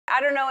I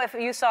don't know if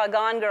you saw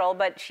Gone Girl,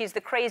 but she's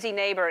the crazy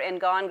neighbor in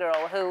Gone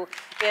Girl who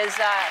is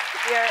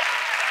your...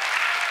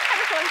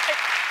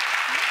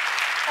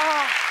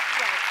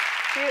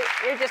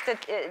 You're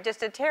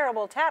just a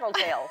terrible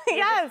tattletale.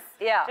 Yes.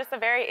 Yeah. Just a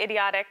very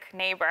idiotic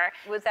neighbor.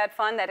 Was that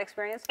fun, that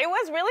experience? It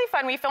was really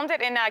fun. We filmed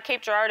it in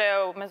Cape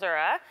Girardeau,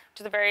 Missouri,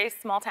 which is a very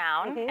small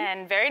town,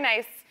 and very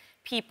nice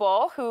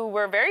people who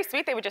were very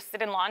sweet. They would just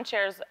sit in lawn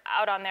chairs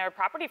out on their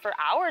property for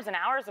hours and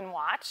hours and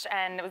watch,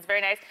 and it was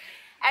very nice.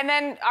 And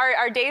then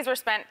our days were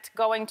spent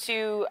going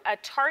to a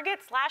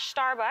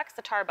Target/Starbucks,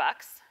 the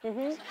Tarbucks,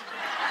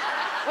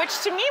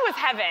 which to me was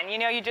heaven. You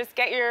know, you just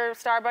get your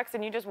Starbucks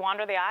and you just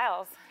wander the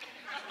aisles.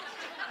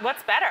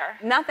 What's better?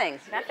 Nothing.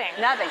 Nothing.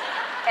 Nothing.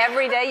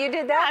 Every day you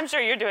did that? I'm sure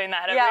you're doing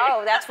that every day.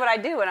 Oh, that's what I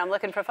do when I'm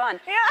looking for fun.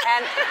 Yeah.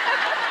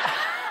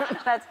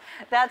 And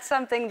that's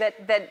something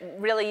that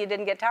really you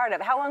didn't get tired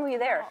of. How long were you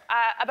there?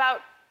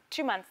 About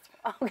 2 months.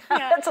 Oh, God,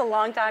 that's a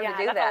long time to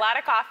do that. That's a lot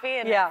of coffee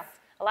and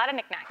a lot of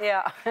knickknacks.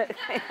 Yeah,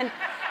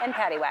 and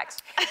patty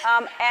wax.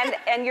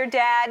 And your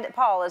dad,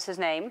 Paul is his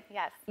name.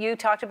 Yes. You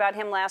talked about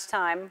him last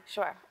time.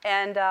 Sure.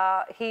 And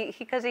he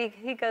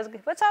goes,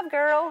 "What's up,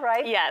 girl?"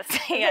 Right? Yes.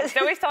 Yes.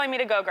 He's always telling me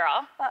to go,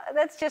 girl.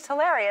 That's just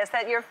hilarious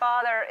that your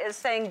father is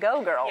saying,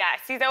 "Go, girl." Yes,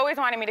 he's always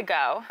wanting me to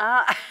go.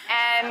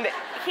 And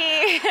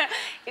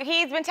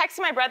he's been texting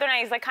my brother and I.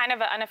 He's like kind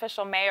of an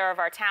unofficial mayor of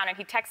our town, and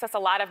he texts us a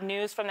lot of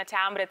news from the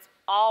town, but it's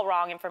all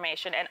wrong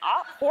information and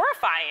all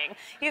horrifying.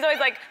 He's always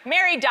like,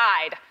 "Mary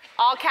died,"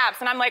 all caps,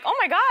 and I'm like, "Oh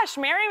my gosh,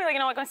 Mary," like, you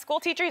know, like a school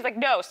teacher. He's like,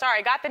 "No, sorry,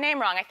 I got the name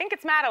wrong. I think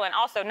it's Madeline.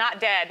 Also, not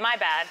dead. My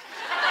bad."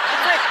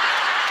 It's like,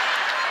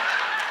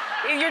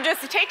 you're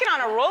just taken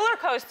on a roller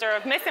coaster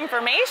of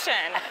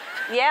misinformation.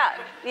 Yeah,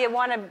 you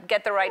want to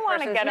get the right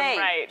person's name. You want to get them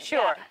right.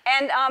 Sure.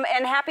 Yeah.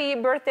 And happy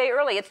birthday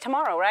early. It's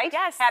tomorrow, right?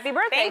 Yes. Happy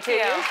birthday to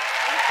you. Thank you.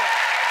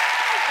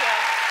 Thank you.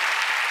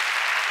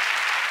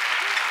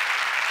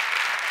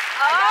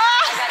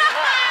 Oh, this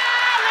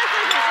is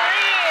a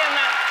dream.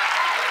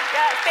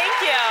 Yeah, thank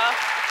you.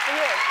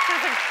 This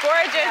is a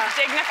gorgeous,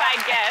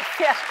 dignified gift.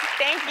 Yeah.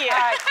 Thank you.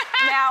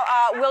 Now,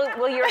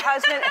 will your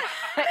husband...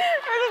 This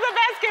is the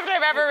best gift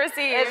I've ever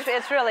received.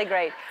 It's really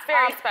great. It's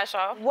very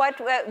special. What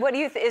do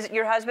you think? Is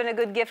your husband a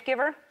good gift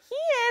giver? He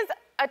is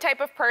a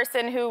type of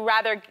person who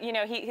rather, you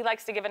know, he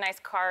likes to give a nice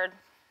card.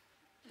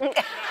 And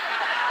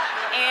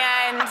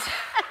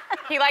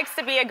he likes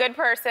to be a good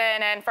person,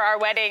 and for our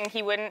wedding,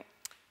 he wouldn't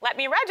let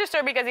me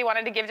register because he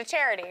wanted to give to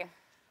charity.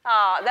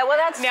 Oh, well,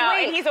 that's sweet. No,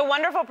 and he's a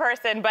wonderful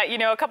person, but, you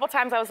know, a couple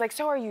times I was like,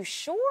 "So are you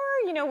sure?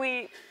 You know,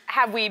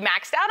 have we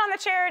maxed out on the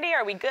charity?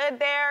 Are we good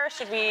there?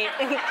 Should we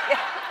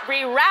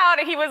reroute?"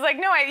 And he was like,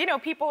 "No, you know,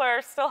 people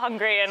are still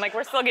hungry, and, like,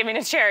 we're still giving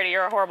to charity.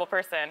 You're a horrible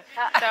person."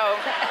 So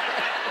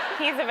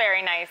he's a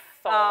very nice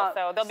soul,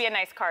 so there'll be a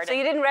nice card. So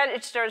you didn't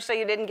register, so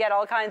you didn't get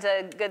all kinds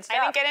of good stuff.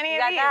 I didn't get any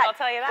of these, I'll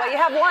tell you that. Well, you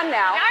have one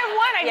now. Now I have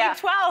one. I need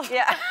 12.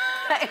 Yeah.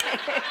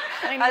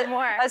 I need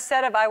more. A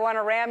set of I Want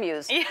to Ram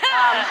Yous.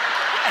 Yeah.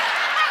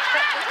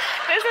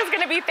 This is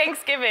going to be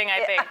Thanksgiving,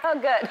 I think. Oh,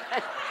 good.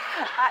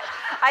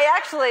 I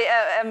actually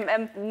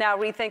am now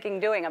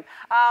rethinking doing them.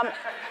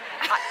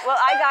 Well,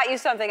 I got you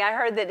something. I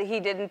heard that he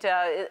didn't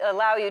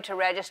allow you to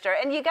register,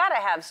 and you got to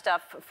have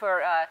stuff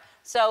for.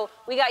 So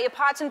we got you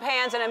pots and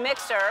pans and a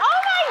mixer. Oh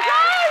my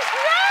gosh!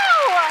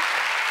 No!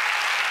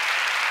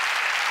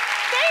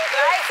 Thank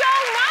you so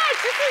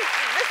much. This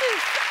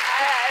is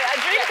a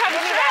dream come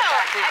true.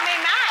 And they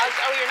match.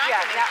 Oh, you're not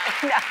giving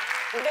me. No.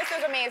 This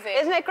is amazing.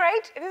 Isn't it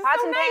great? This is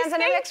Pots so and nice. pans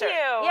and a mixer. Thank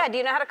you. Yeah, do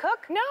you know how to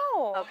cook?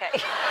 No. Okay.